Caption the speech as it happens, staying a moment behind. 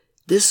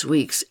This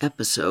week's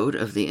episode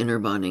of the Inner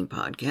Bonding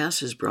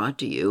Podcast is brought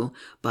to you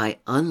by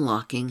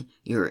Unlocking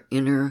Your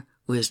Inner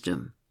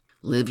Wisdom.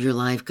 Live your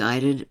life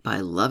guided by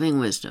loving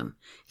wisdom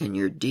and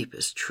your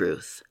deepest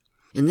truth.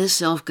 In this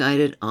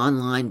self-guided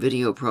online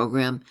video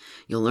program,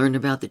 you'll learn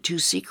about the 2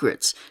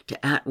 secrets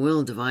to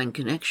at-will divine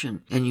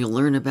connection, and you'll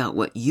learn about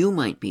what you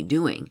might be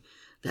doing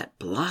that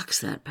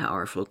blocks that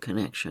powerful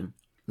connection.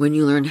 When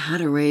you learn how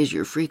to raise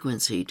your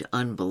frequency to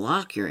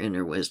unblock your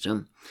inner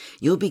wisdom,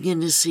 you'll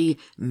begin to see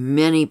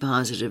many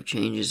positive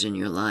changes in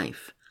your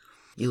life.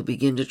 You'll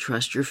begin to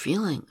trust your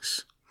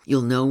feelings.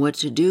 You'll know what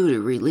to do to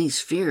release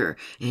fear,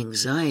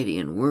 anxiety,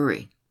 and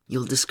worry.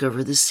 You'll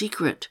discover the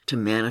secret to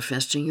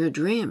manifesting your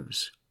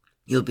dreams.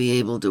 You'll be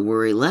able to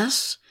worry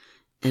less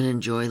and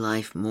enjoy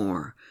life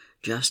more,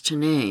 just to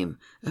name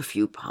a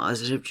few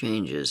positive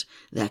changes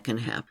that can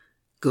happen.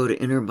 Go to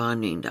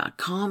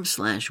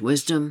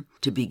innerbonding.com/wisdom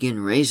to begin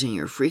raising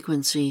your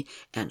frequency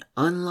and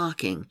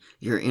unlocking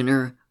your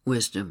inner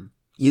wisdom.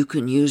 You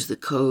can use the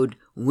code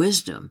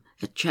WISDOM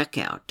at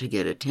checkout to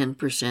get a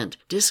 10%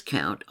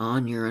 discount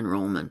on your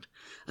enrollment.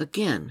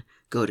 Again,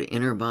 go to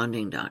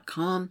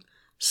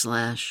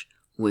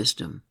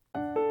innerbonding.com/wisdom.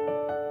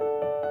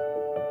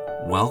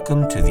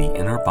 Welcome to the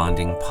Inner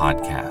Bonding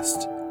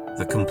Podcast,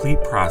 the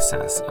complete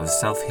process of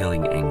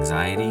self-healing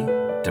anxiety,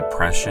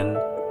 depression,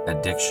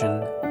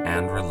 addiction,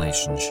 and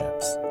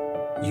relationships.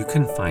 You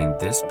can find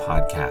this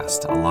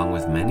podcast along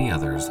with many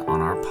others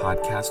on our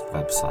podcast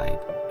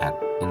website at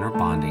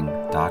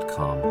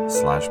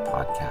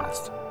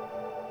innerbonding.com/podcast.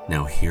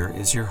 Now here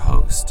is your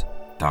host,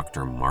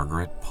 Dr.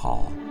 Margaret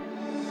Paul.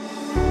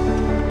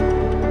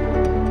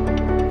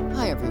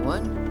 Hi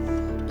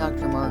everyone,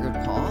 Dr.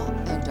 Margaret Paul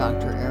and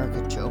Dr.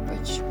 Erica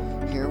Chopich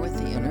here with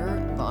the Inner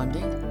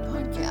Bonding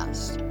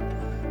Podcast.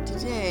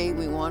 Today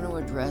we want to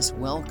address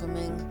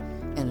welcoming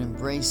and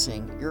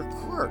embracing your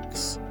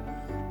quirks,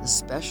 the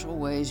special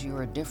ways you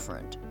are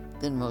different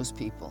than most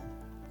people.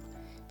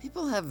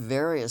 People have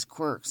various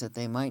quirks that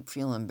they might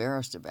feel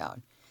embarrassed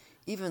about,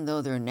 even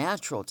though they're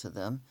natural to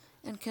them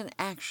and can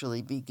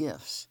actually be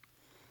gifts.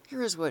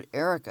 Here is what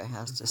Erica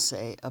has to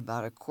say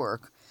about a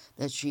quirk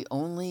that she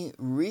only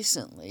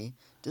recently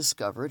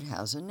discovered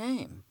has a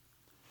name.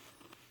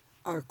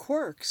 Our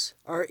quirks,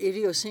 our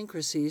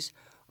idiosyncrasies,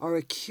 are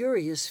a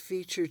curious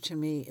feature to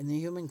me in the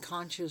human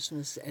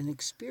consciousness and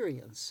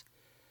experience.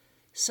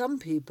 Some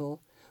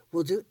people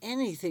will do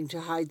anything to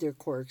hide their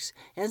quirks,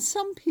 and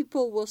some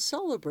people will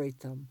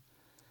celebrate them.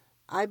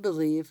 I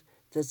believe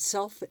that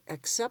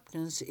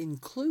self-acceptance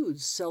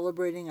includes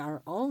celebrating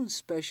our own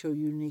special,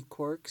 unique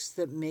quirks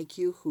that make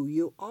you who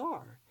you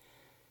are.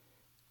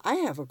 I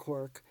have a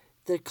quirk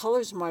that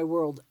colors my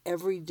world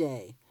every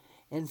day,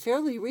 and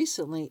fairly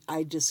recently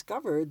I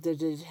discovered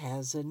that it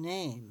has a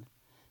name.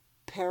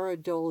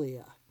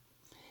 Pareidolia.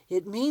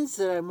 It means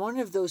that I'm one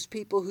of those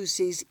people who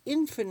sees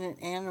infinite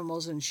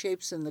animals and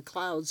shapes in the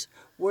clouds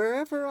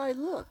wherever I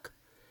look.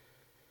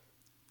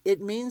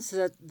 It means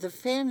that the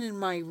fan in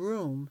my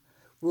room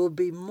will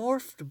be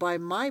morphed by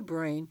my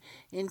brain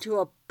into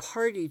a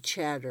party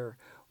chatter,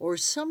 or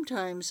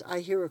sometimes I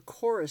hear a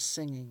chorus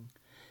singing.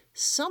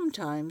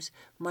 Sometimes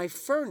my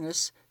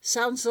furnace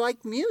sounds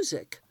like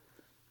music.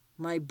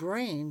 My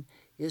brain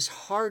is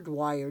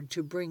hardwired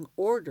to bring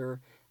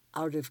order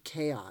out of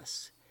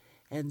chaos,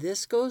 and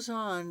this goes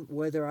on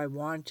whether I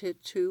want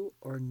it to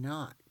or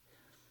not.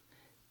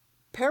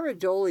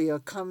 Pareidolia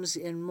comes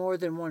in more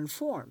than one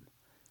form.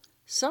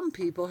 Some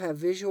people have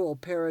visual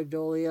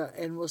pareidolia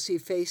and will see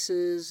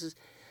faces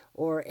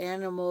or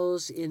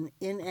animals in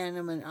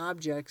inanimate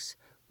objects,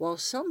 while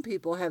some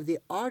people have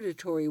the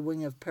auditory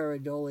wing of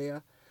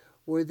pareidolia,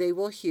 where they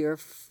will hear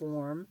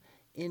form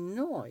in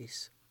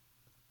noise.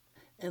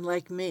 And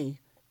like me,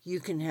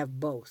 you can have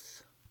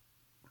both.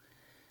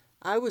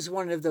 I was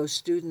one of those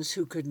students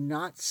who could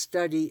not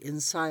study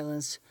in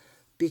silence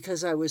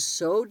because I was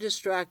so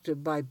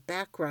distracted by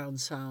background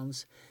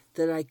sounds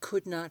that I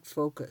could not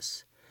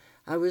focus.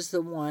 I was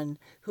the one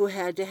who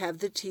had to have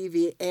the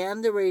TV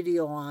and the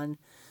radio on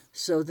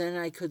so then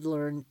I could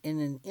learn in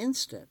an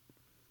instant.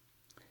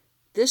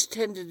 This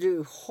tended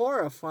to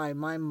horrify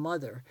my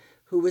mother,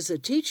 who was a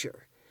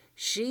teacher.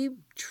 She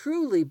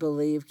truly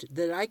believed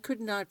that I could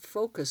not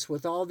focus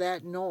with all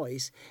that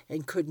noise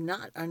and could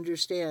not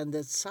understand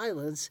that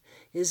silence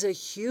is a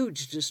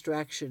huge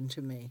distraction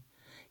to me.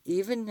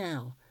 Even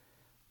now,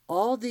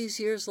 all these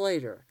years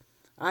later,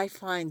 I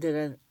find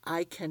that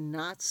I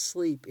cannot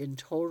sleep in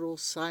total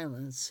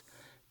silence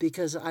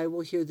because I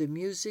will hear the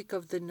music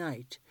of the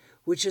night,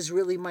 which is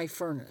really my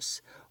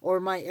furnace, or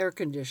my air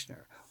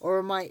conditioner,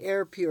 or my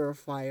air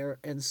purifier,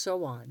 and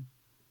so on.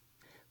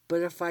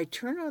 But if I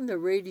turn on the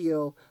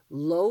radio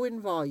low in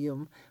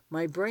volume,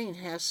 my brain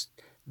has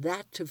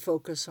that to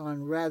focus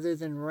on rather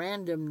than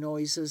random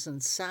noises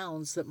and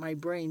sounds that my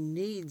brain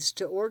needs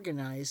to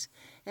organize,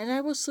 and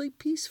I will sleep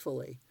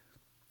peacefully.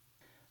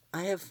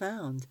 I have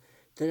found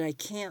that I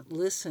can't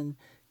listen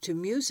to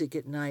music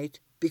at night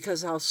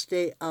because I'll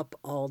stay up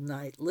all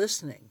night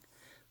listening.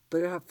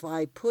 But if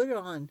I put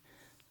on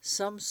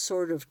some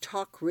sort of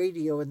talk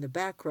radio in the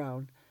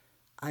background,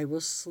 I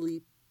will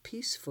sleep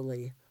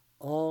peacefully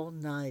all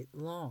night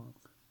long.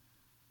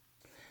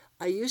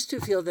 I used to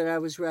feel that I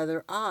was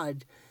rather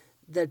odd,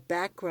 that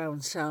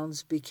background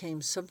sounds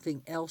became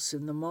something else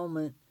in the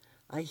moment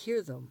I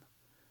hear them.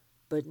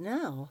 But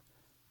now,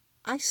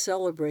 I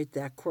celebrate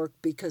that quirk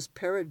because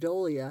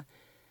pareidolia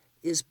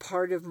is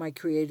part of my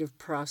creative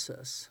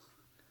process.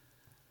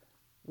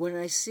 When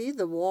I see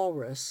the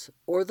walrus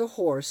or the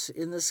horse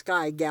in the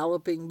sky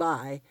galloping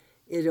by,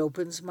 it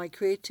opens my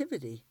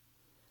creativity.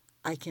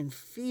 I can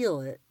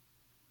feel it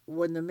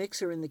when the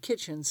mixer in the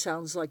kitchen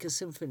sounds like a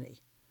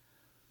symphony.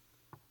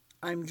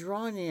 I'm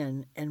drawn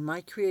in and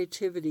my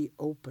creativity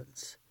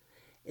opens.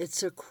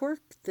 It's a quirk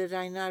that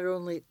I not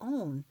only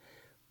own,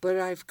 but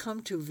I've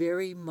come to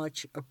very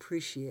much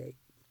appreciate.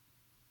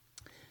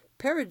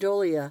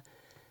 Pareidolia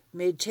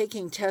made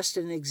taking tests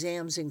and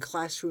exams in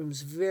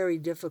classrooms very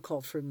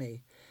difficult for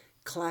me.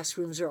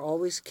 Classrooms are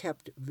always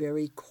kept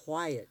very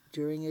quiet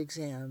during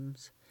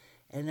exams,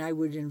 and I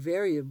would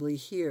invariably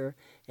hear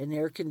an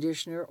air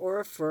conditioner or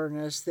a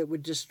furnace that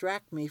would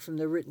distract me from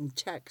the written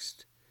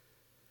text.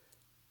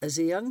 As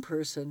a young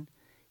person,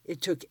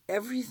 it took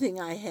everything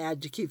I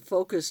had to keep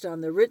focused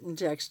on the written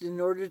text in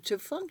order to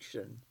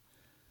function.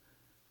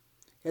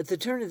 At the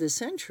turn of the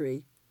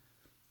century,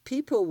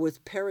 people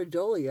with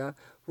pareidolia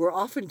were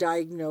often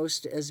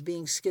diagnosed as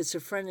being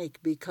schizophrenic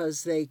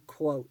because they,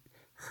 quote,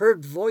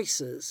 heard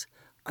voices,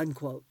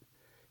 unquote.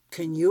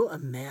 Can you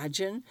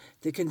imagine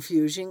the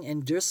confusion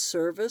and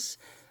disservice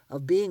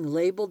of being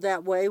labeled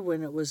that way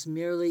when it was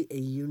merely a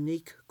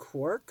unique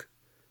quirk?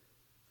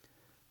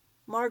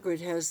 Margaret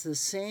has the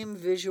same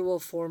visual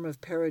form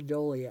of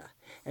pareidolia,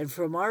 and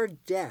from our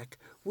deck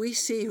we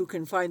see who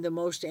can find the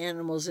most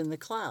animals in the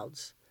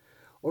clouds,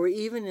 or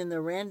even in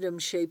the random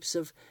shapes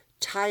of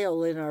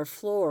tile in our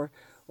floor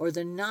or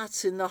the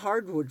knots in the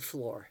hardwood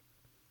floor.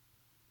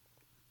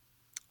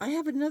 I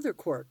have another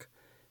quirk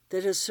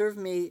that has served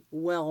me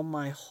well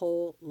my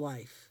whole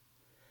life.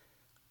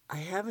 I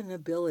have an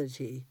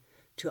ability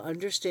to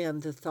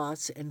understand the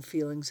thoughts and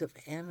feelings of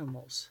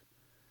animals.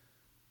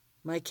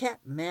 My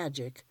cat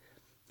Magic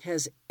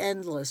has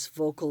endless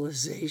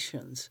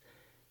vocalizations,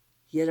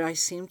 yet I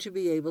seem to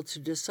be able to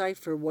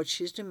decipher what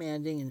she's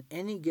demanding in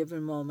any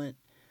given moment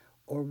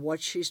or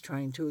what she's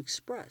trying to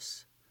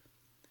express.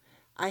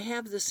 I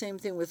have the same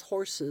thing with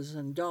horses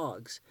and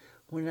dogs.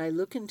 When I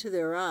look into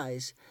their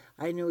eyes,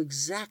 I know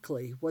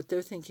exactly what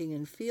they're thinking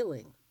and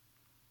feeling.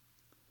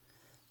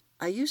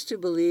 I used to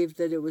believe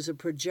that it was a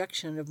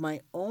projection of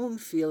my own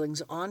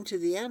feelings onto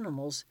the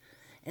animals,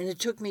 and it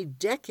took me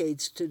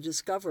decades to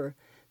discover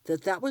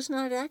that that was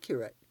not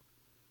accurate.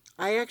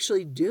 I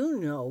actually do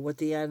know what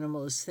the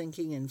animal is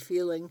thinking and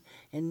feeling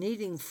and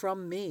needing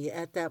from me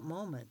at that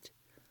moment.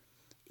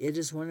 It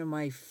is one of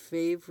my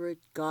favorite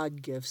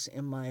God gifts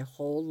in my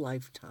whole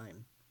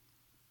lifetime.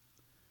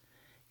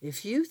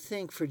 If you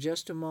think for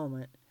just a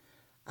moment,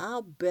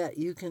 I'll bet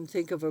you can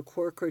think of a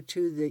quirk or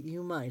two that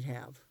you might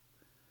have.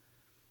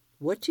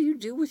 What do you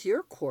do with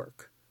your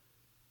quirk?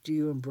 Do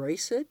you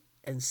embrace it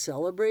and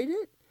celebrate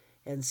it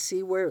and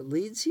see where it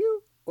leads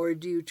you? Or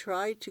do you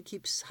try to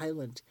keep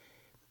silent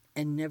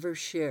and never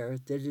share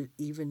that it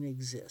even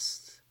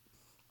exists?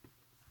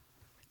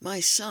 My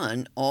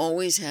son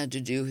always had to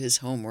do his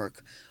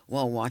homework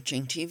while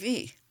watching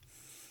TV.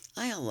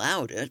 I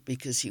allowed it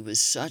because he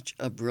was such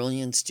a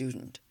brilliant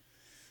student,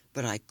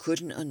 but I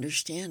couldn't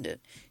understand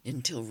it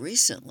until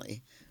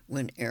recently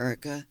when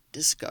Erica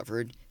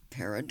discovered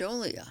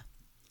pareidolia.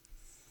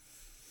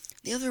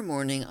 The other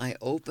morning, I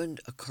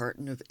opened a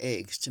carton of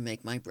eggs to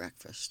make my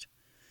breakfast.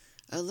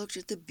 I looked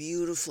at the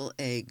beautiful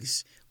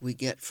eggs we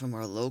get from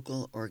our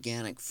local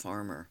organic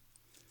farmer.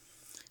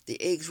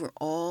 The eggs were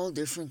all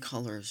different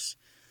colors: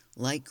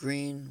 light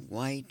green,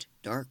 white,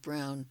 dark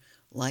brown,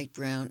 light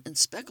brown, and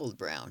speckled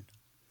brown.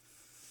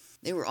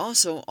 They were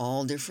also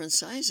all different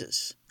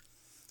sizes.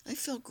 I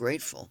felt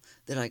grateful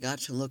that I got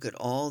to look at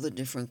all the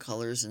different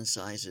colors and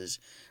sizes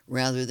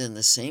rather than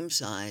the same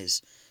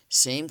size,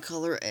 same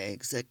color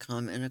eggs that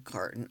come in a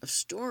carton of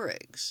store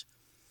eggs.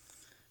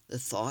 The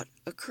thought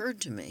occurred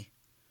to me: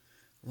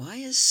 why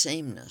is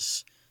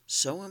sameness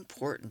so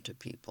important to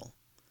people?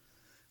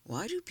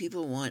 Why do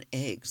people want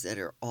eggs that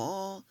are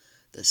all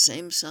the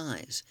same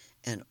size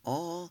and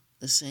all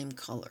the same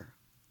color?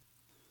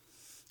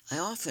 I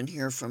often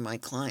hear from my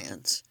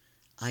clients,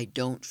 I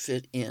don't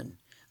fit in.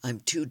 I'm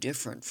too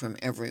different from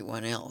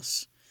everyone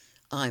else.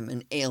 I'm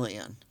an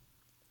alien.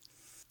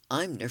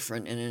 I'm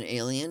different and an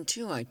alien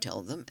too, I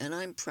tell them, and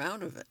I'm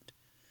proud of it.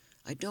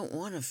 I don't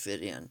want to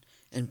fit in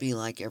and be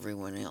like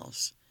everyone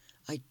else.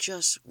 I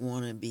just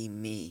want to be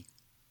me.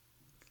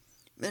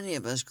 Many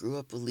of us grew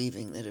up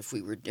believing that if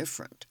we were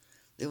different,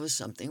 there was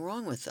something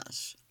wrong with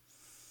us.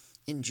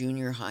 In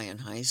junior high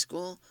and high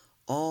school,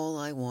 all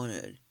I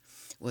wanted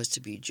was to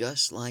be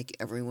just like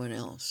everyone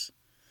else.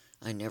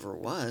 I never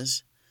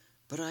was,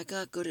 but I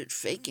got good at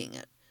faking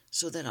it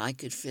so that I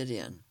could fit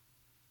in.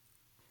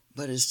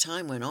 But as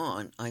time went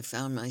on, I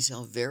found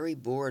myself very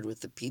bored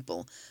with the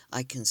people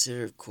I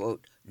considered,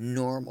 quote,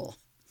 normal.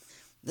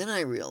 Then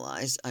I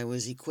realized I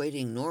was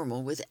equating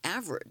normal with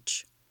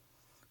average.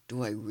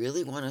 Do I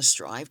really want to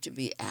strive to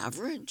be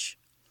average?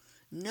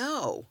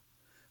 No,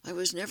 I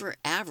was never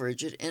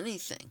average at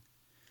anything.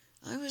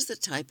 I was the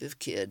type of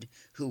kid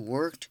who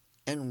worked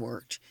and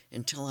worked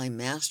until I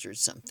mastered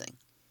something.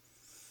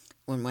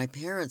 When my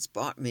parents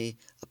bought me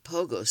a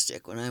pogo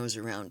stick when I was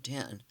around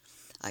 10,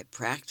 I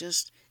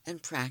practiced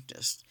and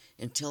practiced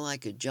until I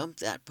could jump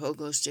that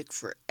pogo stick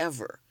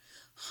forever,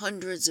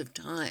 hundreds of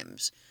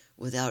times,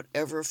 without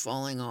ever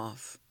falling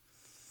off.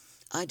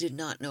 I did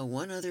not know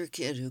one other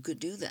kid who could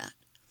do that.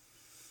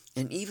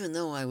 And even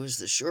though I was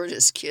the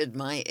shortest kid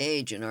my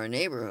age in our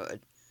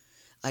neighborhood,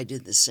 I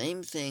did the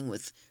same thing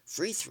with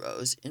free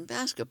throws in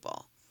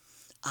basketball.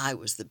 I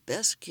was the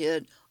best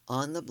kid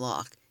on the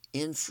block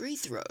in free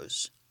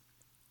throws.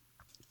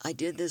 I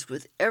did this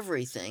with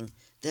everything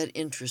that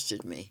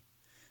interested me.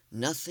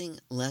 Nothing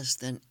less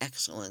than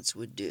excellence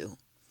would do.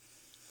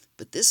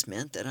 But this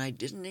meant that I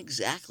didn't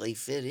exactly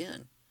fit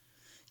in,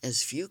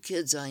 as few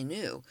kids I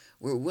knew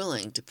were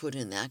willing to put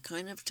in that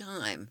kind of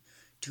time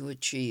to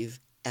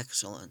achieve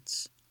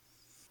excellence.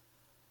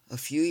 A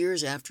few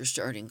years after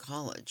starting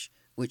college,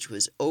 which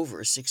was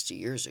over 60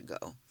 years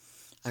ago,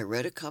 I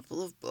read a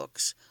couple of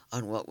books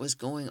on what was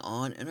going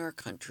on in our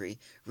country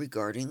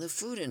regarding the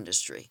food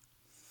industry.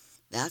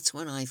 That's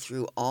when I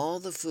threw all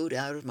the food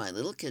out of my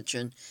little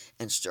kitchen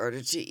and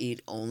started to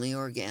eat only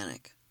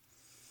organic.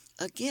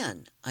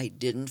 Again, I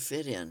didn't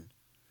fit in.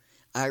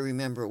 I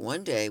remember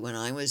one day when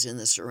I was in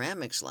the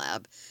ceramics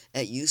lab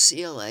at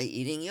UCLA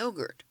eating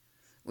yogurt,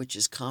 which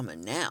is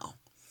common now,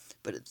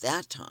 but at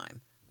that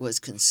time was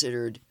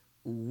considered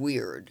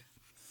weird,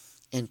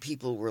 and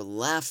people were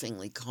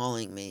laughingly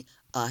calling me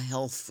a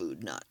health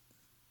food nut.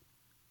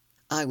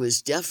 I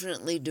was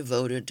definitely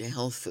devoted to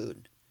health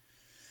food,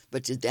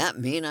 but did that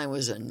mean I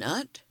was a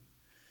nut?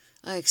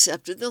 I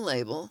accepted the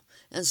label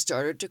and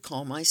started to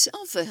call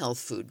myself a health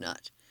food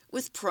nut,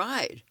 with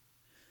pride.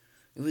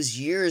 It was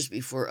years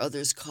before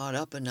others caught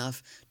up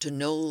enough to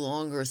no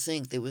longer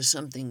think there was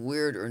something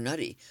weird or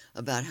nutty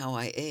about how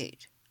I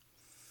ate.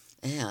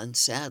 And,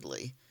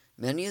 sadly,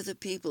 many of the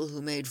people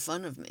who made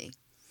fun of me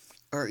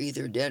are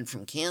either dead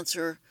from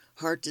cancer,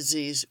 heart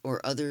disease,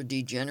 or other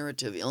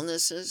degenerative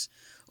illnesses,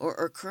 or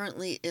are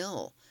currently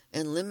ill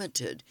and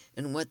limited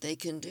in what they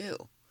can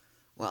do,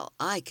 while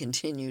I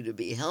continue to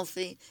be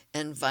healthy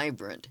and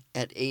vibrant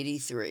at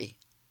 83.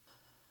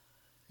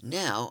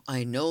 Now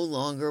I no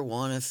longer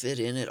want to fit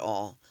in at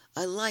all.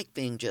 I like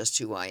being just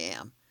who I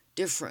am,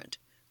 different,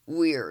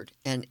 weird,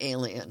 and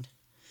alien.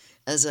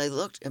 As I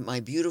looked at my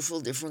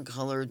beautiful different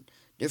colored,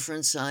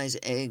 different size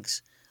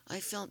eggs, I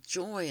felt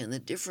joy in the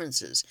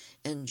differences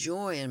and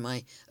joy in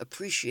my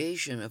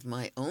appreciation of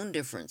my own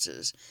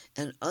differences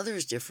and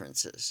others'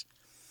 differences.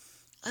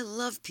 I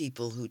love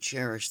people who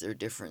cherish their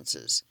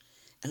differences,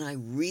 and I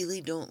really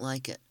don't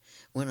like it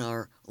when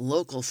our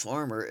local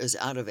farmer is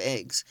out of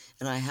eggs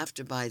and I have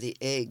to buy the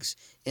eggs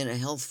in a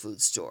health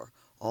food store,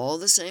 all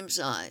the same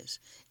size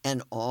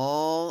and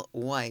all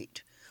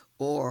white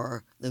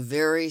or the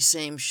very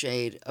same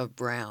shade of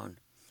brown.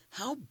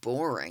 How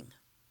boring.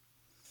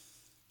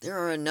 There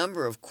are a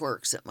number of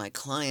quirks that my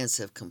clients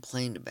have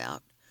complained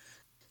about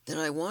that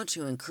I want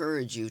to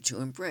encourage you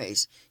to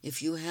embrace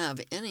if you have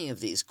any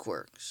of these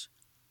quirks.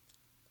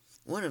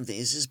 One of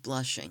these is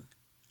blushing.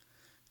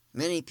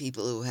 Many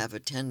people who have a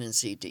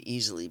tendency to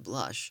easily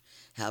blush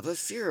have a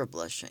fear of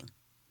blushing.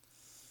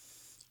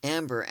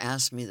 Amber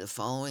asked me the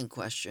following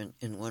question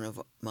in one of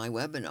my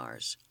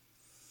webinars.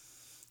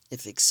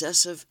 If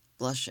excessive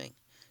blushing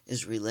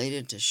is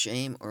related to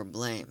shame or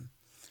blame,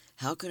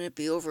 how can it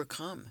be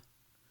overcome?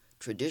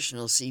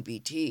 Traditional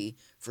CBT,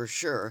 for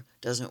sure,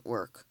 doesn't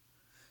work.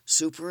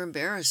 Super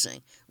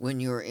embarrassing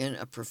when you're in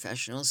a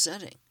professional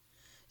setting.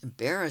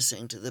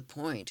 Embarrassing to the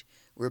point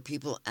where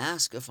people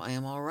ask if I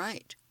am all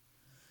right.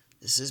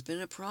 This has been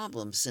a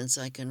problem since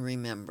I can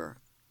remember.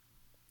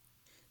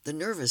 The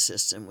nervous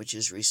system, which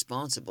is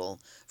responsible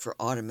for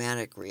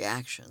automatic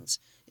reactions,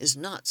 is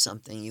not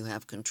something you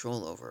have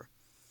control over,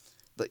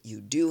 but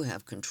you do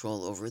have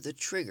control over the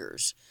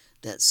triggers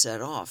that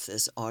set off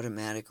this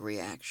automatic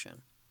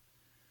reaction.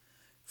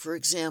 For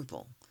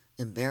example,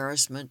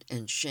 embarrassment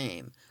and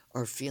shame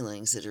are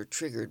feelings that are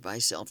triggered by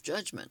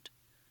self-judgment.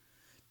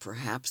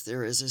 Perhaps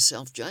there is a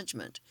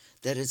self-judgment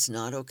that it's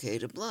not okay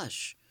to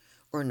blush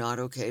or not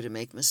okay to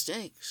make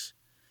mistakes.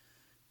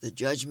 The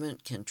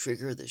judgment can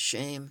trigger the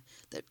shame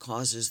that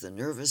causes the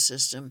nervous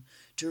system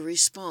to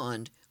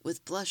respond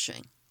with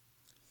blushing.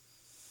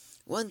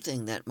 One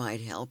thing that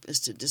might help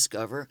is to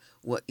discover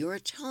what you are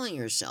telling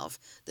yourself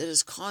that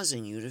is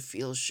causing you to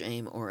feel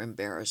shame or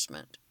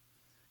embarrassment.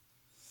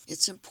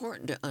 It's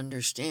important to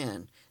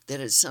understand that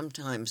it's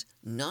sometimes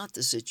not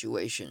the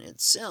situation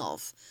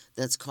itself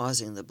that's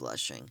causing the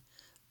blushing,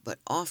 but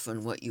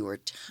often what you are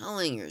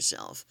telling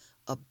yourself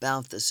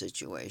about the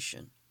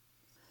situation.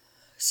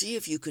 See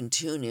if you can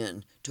tune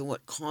in to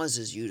what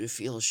causes you to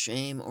feel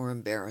shame or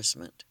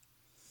embarrassment.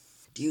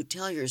 Do you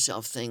tell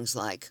yourself things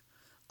like,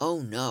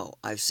 "Oh no,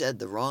 I've said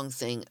the wrong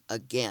thing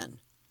again.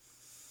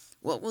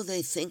 What will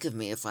they think of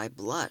me if I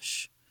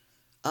blush?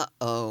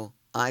 Uh-oh,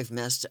 I've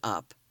messed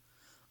up.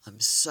 I'm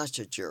such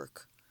a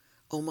jerk.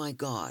 "Oh my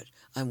God,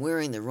 I'm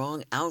wearing the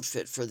wrong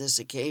outfit for this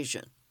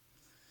occasion."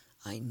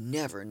 I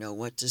never know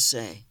what to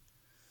say.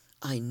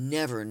 I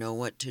never know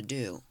what to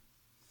do.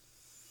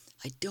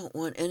 I don't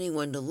want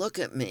anyone to look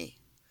at me.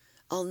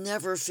 I'll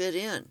never fit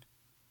in.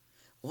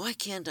 Why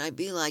can't I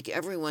be like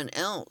everyone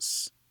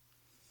else?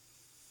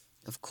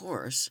 Of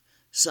course,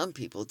 some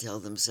people tell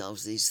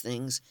themselves these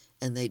things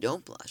and they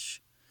don't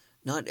blush.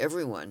 Not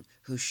everyone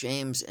who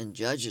shames and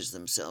judges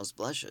themselves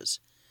blushes.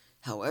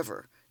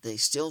 However, they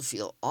still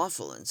feel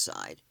awful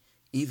inside,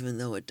 even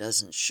though it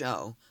doesn't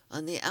show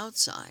on the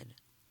outside.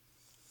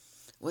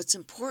 What's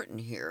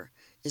important here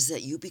is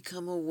that you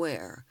become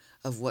aware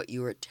of what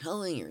you are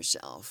telling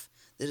yourself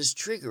that is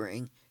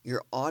triggering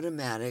your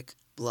automatic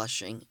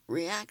blushing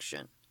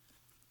reaction.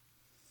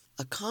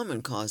 A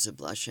common cause of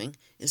blushing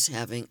is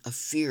having a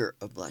fear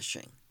of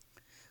blushing,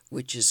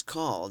 which is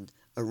called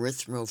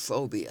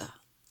erythrophobia.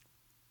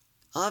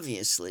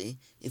 Obviously,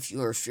 if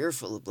you are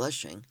fearful of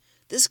blushing,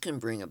 this can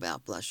bring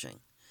about blushing.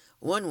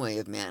 One way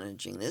of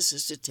managing this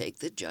is to take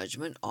the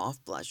judgment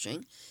off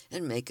blushing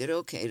and make it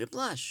okay to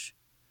blush.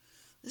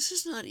 This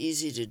is not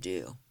easy to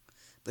do,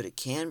 but it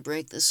can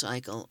break the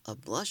cycle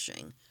of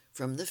blushing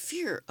from the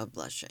fear of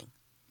blushing.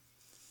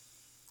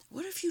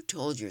 What if you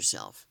told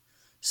yourself,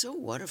 "So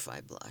what if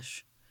I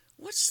blush?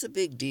 What's the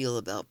big deal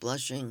about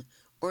blushing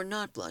or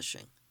not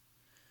blushing?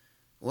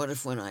 What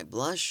if when I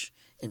blush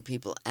and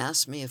people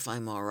ask me if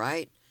I'm all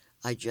right,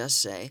 I just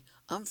say,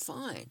 'I'm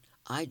fine.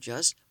 I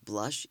just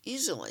blush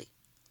easily'?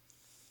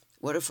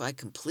 What if I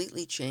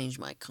completely change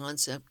my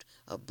concept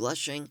of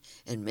blushing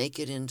and make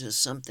it into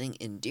something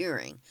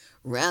endearing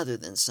rather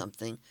than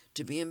something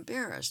to be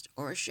embarrassed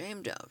or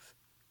ashamed of?"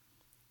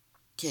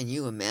 Can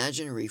you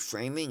imagine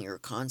reframing your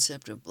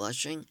concept of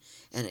blushing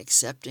and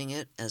accepting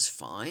it as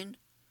fine?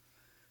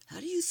 How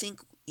do you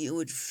think you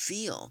would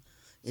feel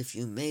if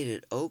you made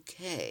it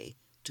okay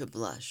to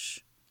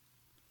blush?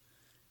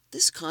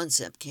 This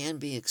concept can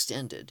be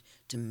extended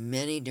to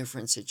many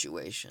different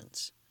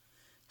situations.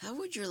 How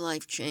would your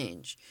life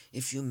change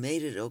if you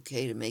made it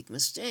okay to make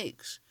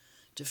mistakes,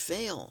 to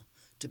fail,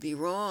 to be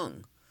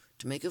wrong,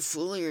 to make a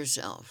fool of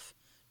yourself,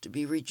 to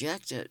be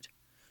rejected,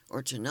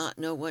 or to not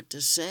know what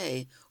to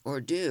say or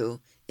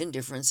do in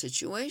different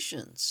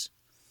situations?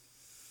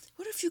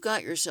 What if you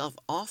got yourself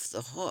off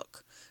the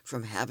hook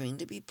from having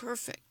to be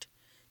perfect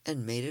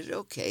and made it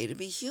okay to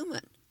be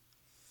human?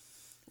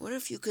 What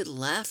if you could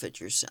laugh at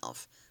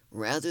yourself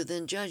rather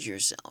than judge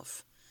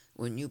yourself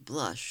when you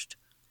blushed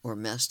or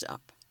messed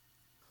up?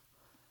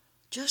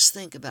 Just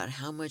think about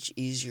how much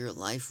easier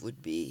life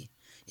would be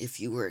if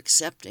you were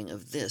accepting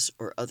of this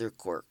or other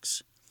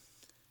quirks.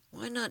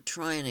 Why not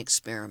try an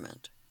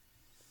experiment?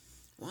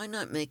 Why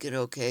not make it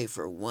okay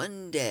for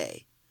one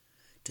day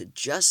to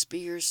just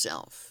be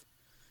yourself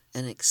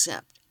and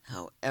accept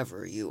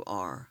however you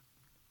are?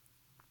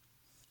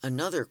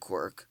 Another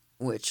quirk,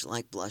 which,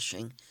 like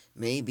blushing,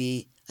 may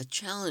be a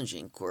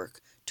challenging quirk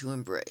to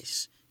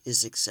embrace,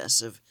 is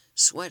excessive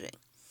sweating,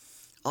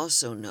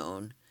 also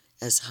known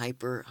as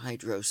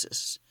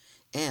hyperhidrosis,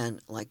 and,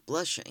 like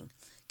blushing,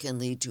 can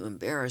lead to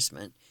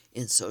embarrassment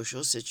in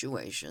social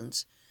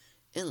situations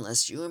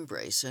unless you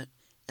embrace it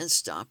and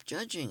stop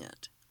judging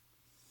it.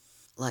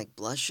 Like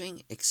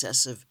blushing,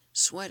 excessive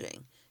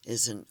sweating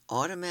is an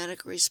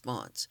automatic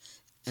response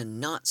and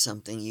not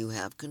something you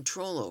have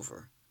control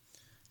over.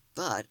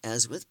 But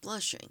as with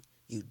blushing,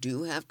 you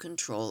do have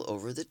control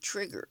over the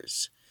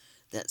triggers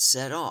that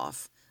set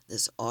off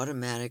this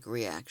automatic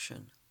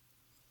reaction.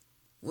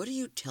 What do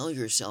you tell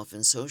yourself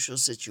in social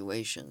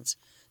situations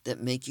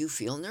that make you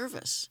feel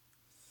nervous?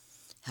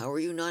 How are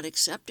you not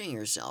accepting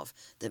yourself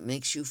that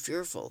makes you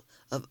fearful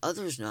of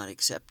others not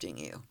accepting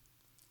you?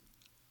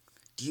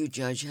 Do you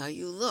judge how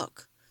you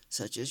look,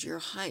 such as your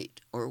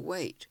height or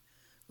weight,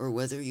 or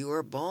whether you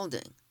are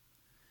balding?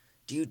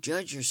 Do you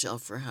judge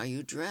yourself for how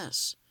you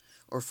dress,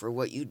 or for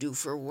what you do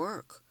for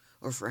work,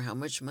 or for how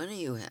much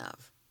money you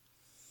have?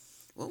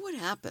 What would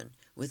happen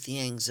with the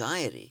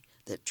anxiety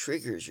that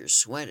triggers your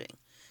sweating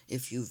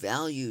if you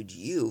valued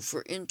you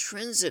for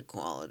intrinsic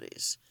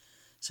qualities,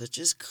 such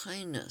as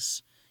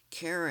kindness,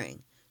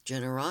 caring,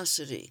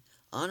 generosity,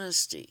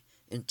 honesty,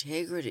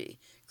 integrity,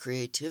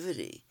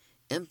 creativity,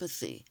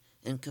 empathy,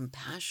 and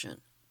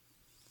compassion?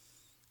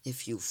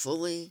 If you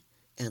fully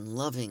and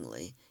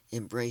lovingly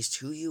embraced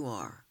who you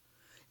are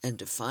and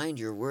defined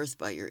your worth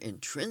by your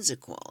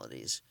intrinsic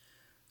qualities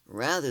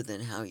rather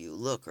than how you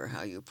look or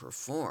how you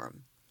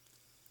perform,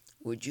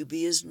 would you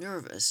be as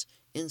nervous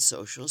in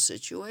social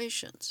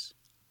situations?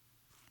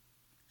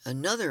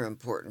 Another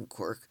important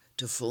quirk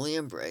to fully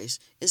embrace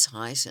is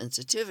high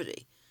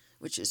sensitivity,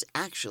 which is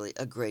actually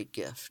a great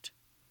gift.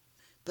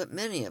 But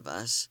many of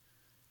us,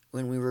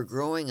 when we were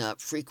growing up,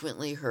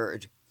 frequently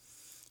heard,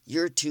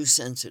 "You're too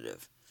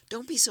sensitive.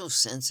 Don't be so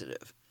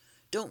sensitive.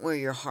 Don't wear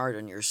your heart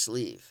on your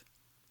sleeve."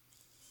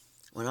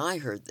 When I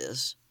heard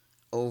this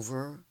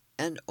over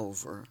and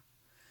over,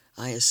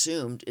 I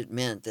assumed it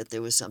meant that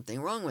there was something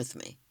wrong with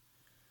me.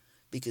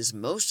 Because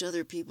most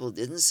other people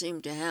didn't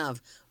seem to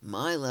have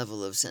my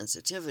level of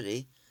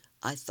sensitivity,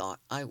 I thought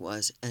I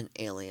was an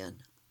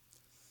alien.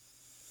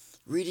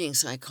 Reading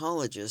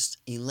psychologist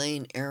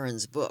Elaine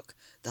Aron's book,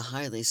 The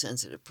Highly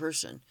Sensitive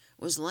Person,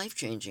 was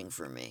life-changing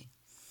for me.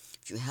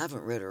 If you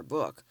haven't read her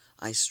book,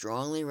 I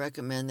strongly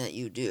recommend that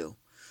you do,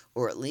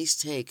 or at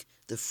least take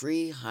the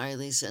free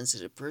Highly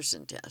Sensitive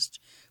Person test,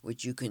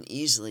 which you can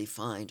easily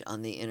find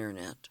on the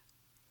internet.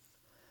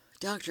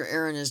 Dr.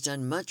 Aron has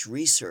done much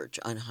research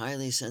on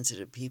highly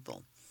sensitive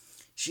people.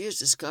 She has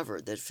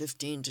discovered that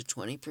 15 to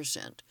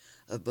 20%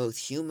 of both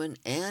human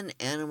and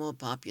animal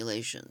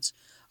populations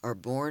are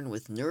born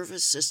with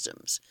nervous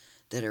systems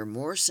that are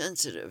more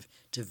sensitive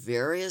to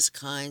various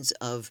kinds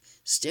of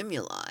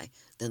stimuli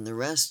than the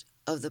rest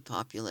of the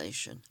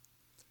population.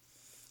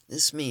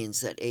 This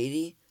means that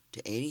 80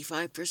 to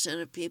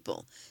 85% of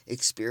people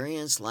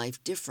experience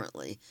life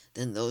differently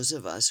than those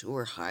of us who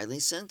are highly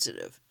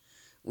sensitive,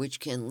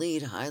 which can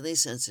lead highly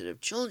sensitive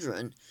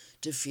children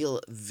to feel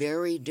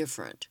very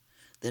different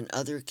than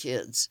other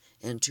kids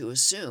and to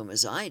assume,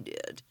 as I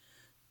did,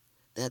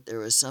 that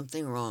there is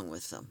something wrong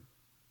with them.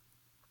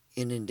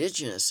 In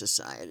indigenous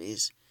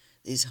societies,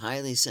 these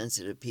highly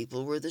sensitive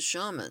people were the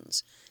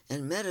shamans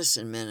and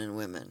medicine men and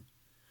women.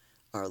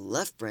 Our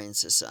left-brain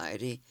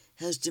society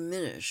has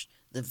diminished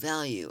the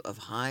value of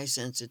high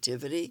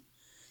sensitivity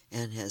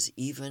and has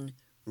even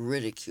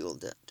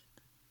ridiculed it.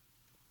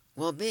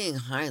 While being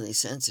highly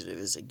sensitive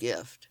is a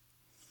gift,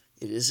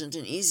 it isn't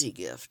an easy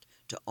gift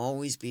to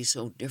always be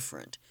so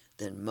different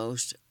than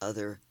most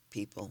other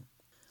people.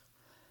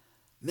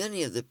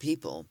 Many of the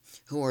people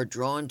who are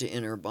drawn to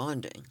inner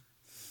bonding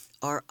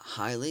are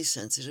highly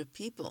sensitive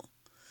people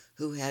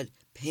who had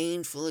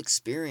painful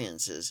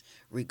experiences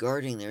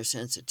regarding their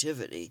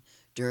sensitivity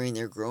during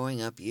their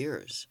growing up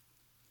years.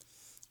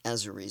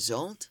 As a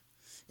result,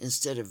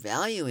 instead of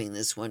valuing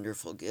this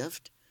wonderful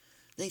gift,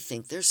 they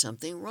think there's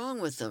something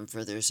wrong with them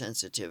for their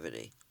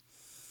sensitivity.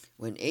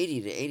 When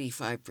 80 to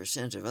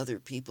 85% of other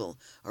people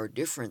are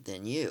different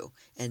than you,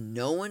 and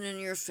no one in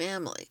your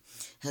family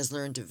has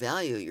learned to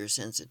value your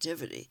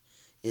sensitivity,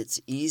 it's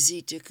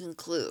easy to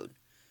conclude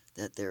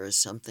that there is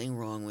something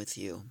wrong with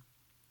you.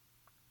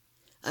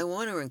 I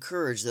want to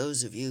encourage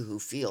those of you who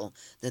feel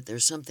that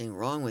there's something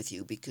wrong with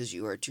you because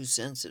you are too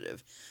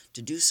sensitive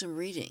to do some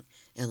reading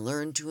and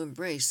learn to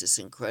embrace this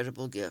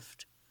incredible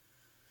gift.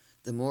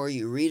 The more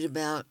you read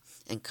about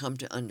and come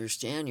to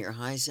understand your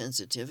high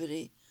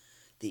sensitivity,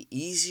 the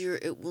easier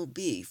it will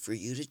be for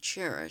you to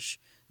cherish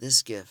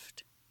this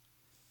gift.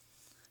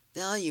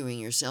 Valuing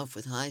yourself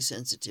with high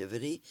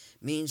sensitivity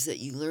means that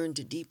you learn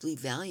to deeply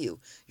value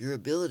your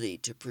ability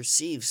to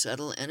perceive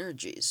subtle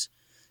energies,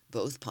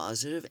 both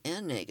positive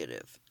and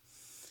negative.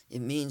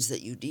 It means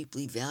that you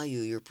deeply value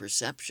your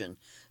perception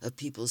of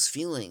people's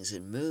feelings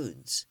and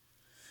moods.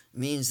 It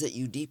means that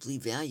you deeply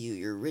value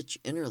your rich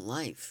inner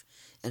life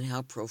and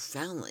how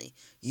profoundly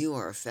you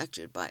are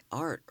affected by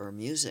art or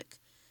music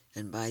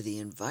and by the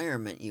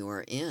environment you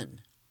are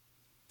in.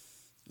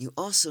 You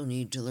also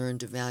need to learn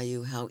to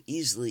value how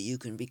easily you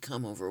can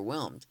become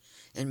overwhelmed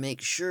and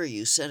make sure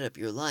you set up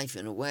your life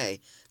in a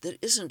way that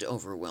isn't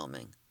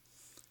overwhelming.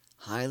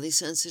 Highly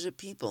sensitive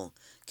people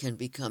can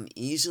become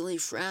easily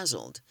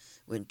frazzled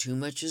when too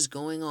much is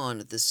going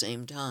on at the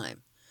same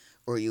time,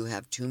 or you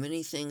have too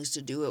many things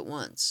to do at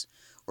once,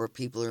 or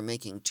people are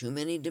making too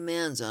many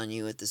demands on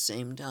you at the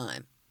same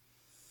time.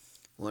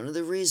 One of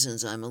the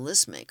reasons I'm a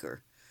list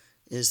maker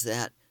is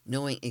that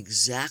knowing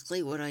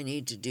exactly what I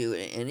need to do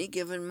at any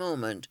given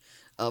moment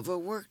of a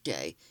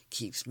workday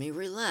keeps me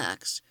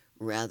relaxed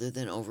rather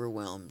than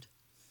overwhelmed.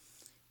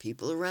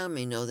 People around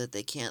me know that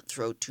they can't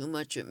throw too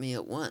much at me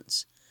at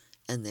once,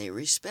 and they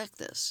respect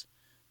this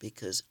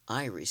because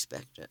I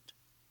respect it.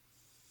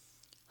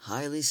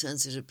 Highly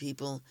sensitive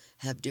people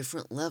have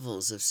different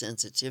levels of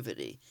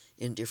sensitivity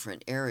in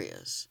different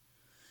areas.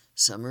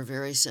 Some are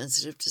very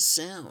sensitive to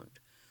sound,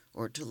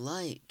 or to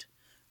light,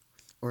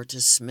 or to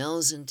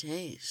smells and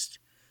taste,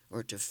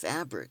 or to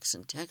fabrics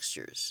and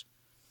textures.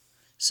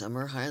 Some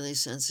are highly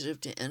sensitive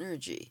to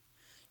energy,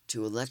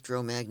 to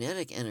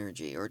electromagnetic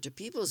energy, or to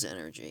people's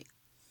energy.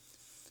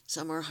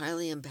 Some are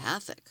highly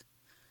empathic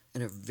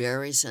and are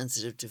very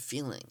sensitive to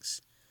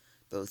feelings,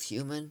 both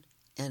human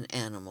and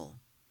animal.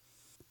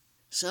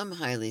 Some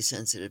highly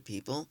sensitive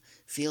people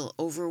feel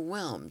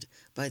overwhelmed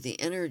by the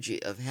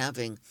energy of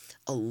having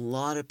a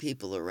lot of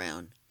people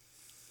around.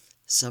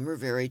 Some are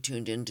very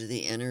tuned into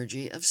the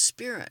energy of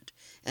spirit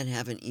and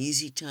have an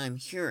easy time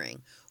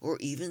hearing or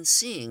even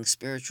seeing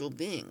spiritual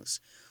beings,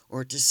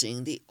 or to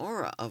seeing the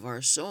aura of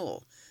our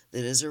soul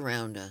that is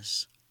around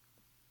us.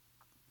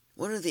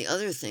 One of the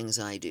other things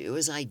I do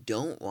is I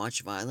don't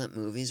watch violent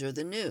movies or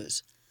the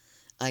news.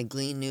 I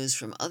glean news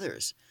from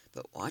others,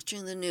 but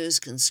watching the news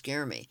can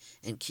scare me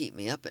and keep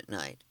me up at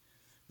night.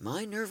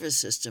 My nervous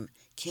system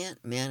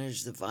can't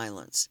manage the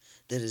violence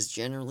that is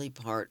generally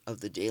part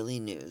of the daily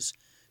news,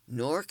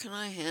 nor can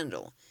I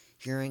handle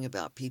hearing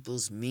about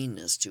people's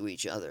meanness to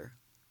each other.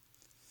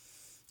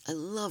 I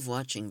love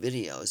watching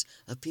videos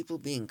of people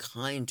being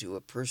kind to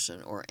a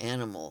person or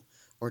animal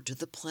or to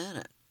the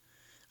planet.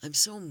 I'm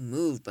so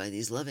moved by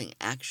these loving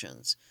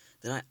actions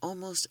that I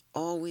almost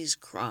always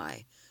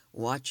cry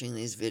watching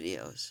these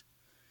videos.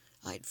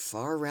 I'd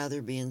far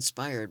rather be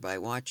inspired by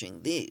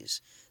watching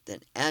these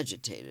than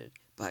agitated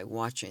by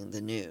watching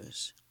the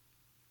news.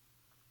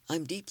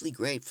 I'm deeply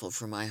grateful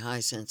for my high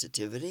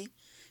sensitivity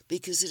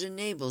because it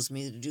enables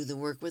me to do the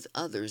work with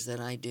others that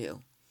I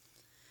do.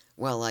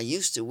 While I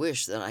used to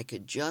wish that I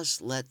could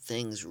just let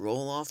things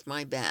roll off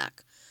my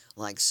back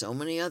like so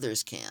many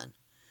others can,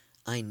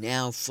 I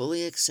now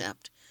fully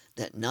accept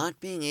that not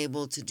being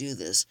able to do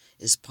this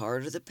is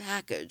part of the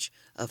package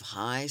of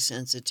high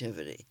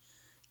sensitivity,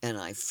 and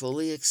I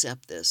fully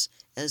accept this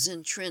as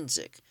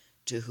intrinsic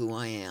to who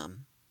I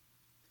am.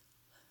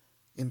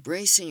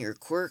 Embracing your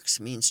quirks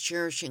means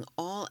cherishing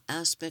all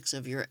aspects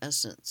of your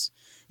essence,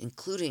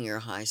 including your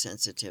high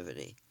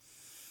sensitivity.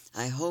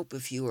 I hope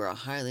if you are a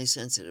highly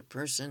sensitive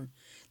person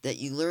that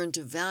you learn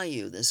to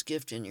value this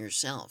gift in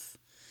yourself.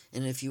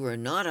 And if you are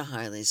not a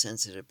highly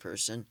sensitive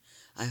person,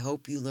 I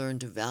hope you learn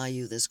to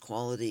value this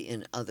quality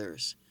in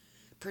others,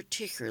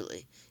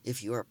 particularly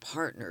if you are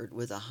partnered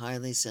with a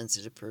highly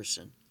sensitive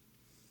person.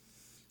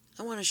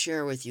 I want to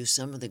share with you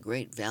some of the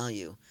great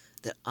value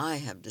that I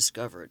have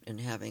discovered in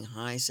having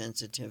high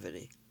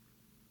sensitivity.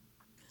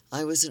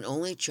 I was an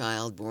only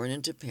child born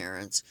into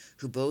parents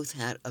who both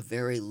had a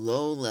very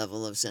low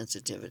level of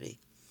sensitivity.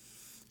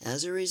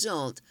 As a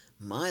result,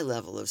 my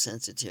level of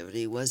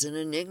sensitivity was an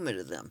enigma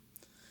to them,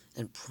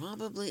 and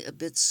probably a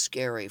bit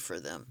scary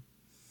for them.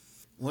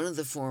 One of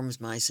the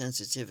forms my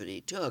sensitivity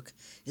took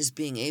is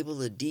being able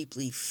to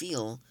deeply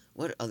feel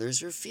what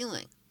others are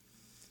feeling.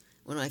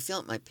 When I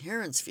felt my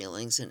parents'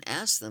 feelings and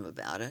asked them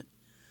about it,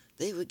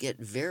 they would get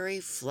very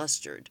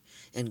flustered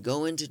and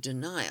go into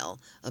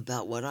denial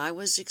about what I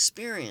was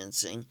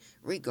experiencing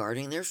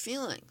regarding their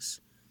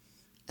feelings.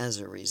 As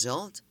a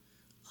result,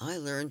 I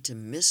learned to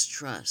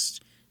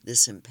mistrust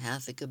this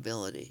empathic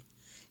ability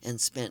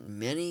and spent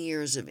many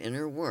years of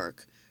inner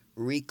work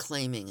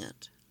reclaiming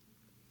it.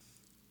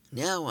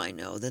 Now I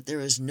know that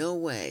there is no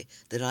way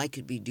that I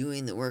could be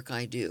doing the work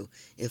I do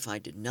if I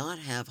did not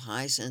have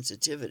high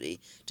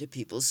sensitivity to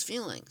people's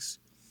feelings.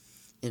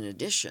 In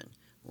addition,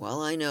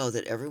 while I know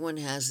that everyone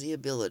has the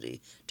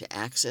ability to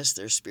access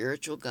their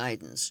spiritual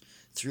guidance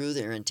through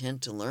their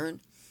intent to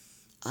learn,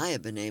 I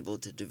have been able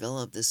to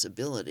develop this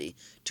ability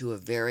to a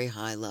very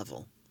high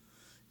level.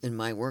 In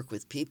my work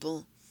with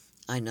people,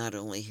 I not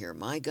only hear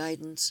my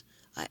guidance,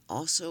 I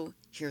also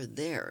hear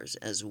theirs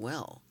as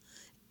well,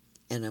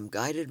 and am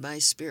guided by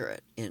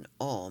Spirit in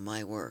all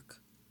my work.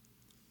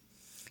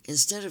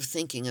 Instead of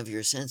thinking of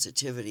your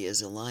sensitivity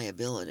as a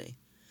liability,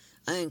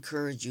 I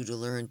encourage you to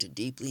learn to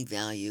deeply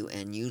value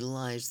and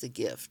utilize the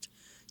gift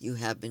you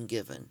have been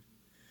given.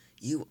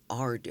 You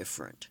are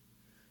different,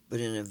 but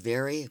in a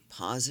very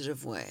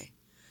positive way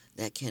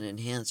that can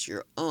enhance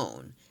your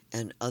own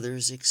and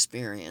others'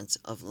 experience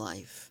of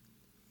life.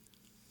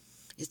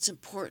 It's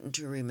important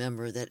to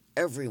remember that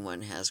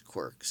everyone has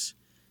quirks,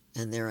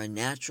 and they're a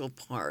natural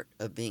part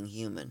of being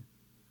human.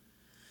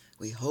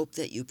 We hope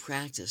that you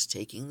practice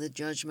taking the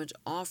judgment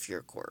off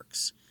your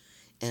quirks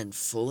and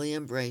fully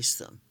embrace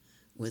them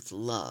with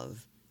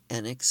love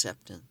and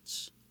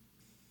acceptance.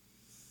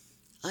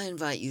 I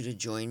invite you to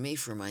join me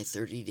for my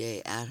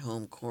 30-day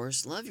at-home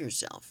course, Love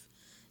Yourself,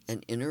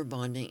 an inner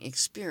bonding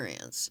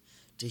experience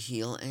to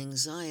heal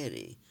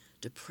anxiety,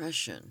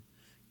 depression,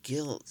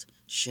 guilt,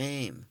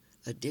 shame,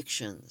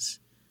 addictions,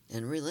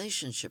 and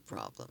relationship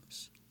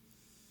problems.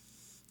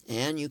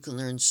 And you can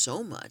learn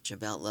so much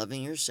about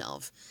loving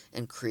yourself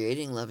and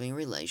creating loving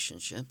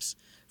relationships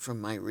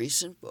from my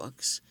recent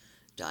books,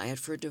 Diet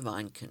for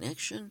Divine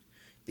Connection,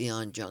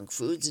 Beyond Junk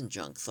Foods and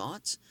Junk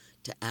Thoughts,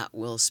 to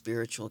At-Will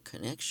Spiritual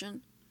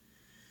Connection,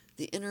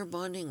 the Inner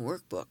Bonding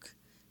Workbook,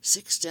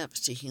 6 Steps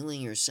to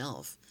Healing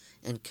Yourself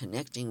and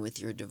Connecting with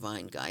Your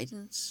Divine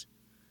Guidance,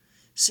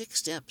 6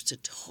 Steps to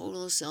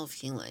Total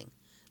Self-Healing,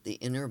 the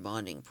Inner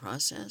Bonding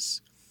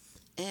Process,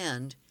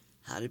 and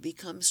How to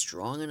Become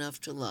Strong Enough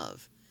to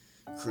Love,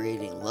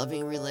 Creating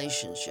Loving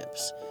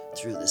Relationships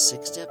through the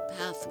 6-Step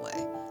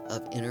Pathway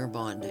of Inner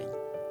Bonding.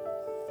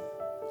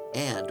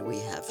 And we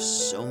have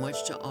so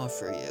much to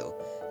offer you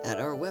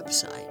at our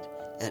website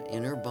at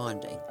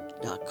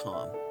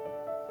innerbonding.com.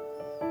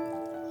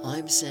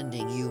 I'm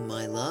sending you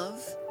my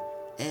love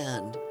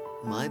and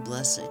my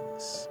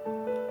blessings.